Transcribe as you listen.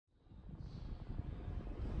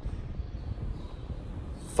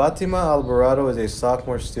Fatima Albarado is a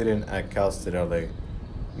sophomore student at Cal State LA,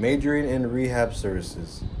 majoring in rehab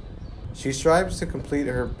services. She strives to complete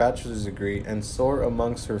her bachelor's degree and soar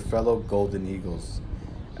amongst her fellow Golden Eagles.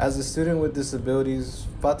 As a student with disabilities,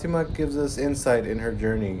 Fatima gives us insight in her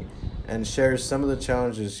journey and shares some of the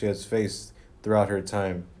challenges she has faced throughout her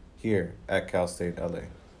time here at Cal State LA.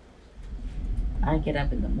 I get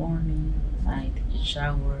up in the morning, I take a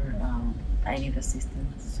shower, I need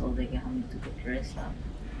assistance so they can help me to get dressed up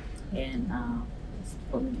and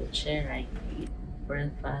put me in the chair, I eat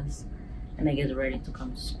breakfast and I get ready to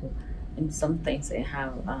come to school. And sometimes I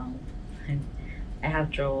have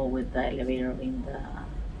trouble with the elevator in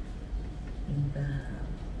the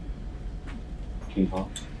Keyhole.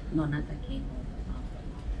 no, not the keyhole,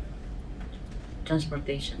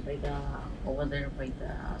 transportation by the over there by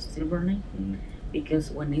the silver lane. Mm-hmm. Because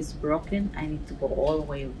when it's broken I need to go all the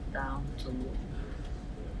way down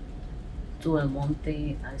to El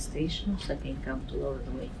Monte station so I can come to the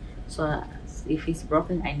other way. So if it's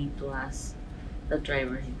broken I need to ask the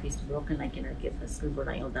driver. If it's broken I cannot get the silver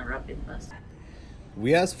line or the rapid bus.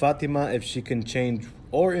 We asked Fatima if she can change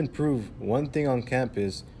or improve one thing on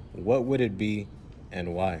campus. What would it be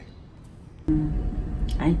and why?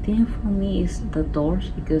 I think for me it's the doors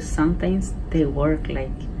because sometimes they work like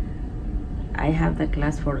I have the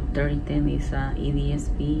class for 3010 is a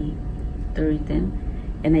EDSP 3010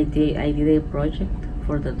 and I did a project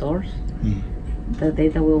for the doors. The day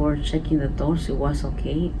that we were checking the doors it was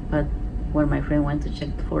okay, but when my friend went to check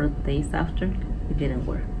 4 days after it didn't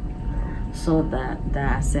work. So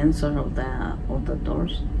the sensor of the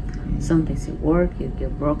doors, sometimes it works, it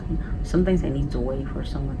get broken. Sometimes I need to wait for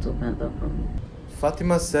someone to open the door for me.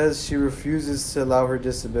 Fatima says she refuses to allow her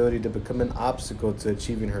disability to become an obstacle to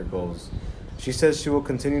achieving her goals. She says she will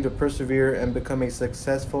continue to persevere and become a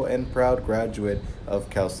successful and proud graduate of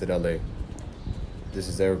Cal State LA. This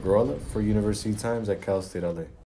is Eric Gorola for University Times at Cal State LA.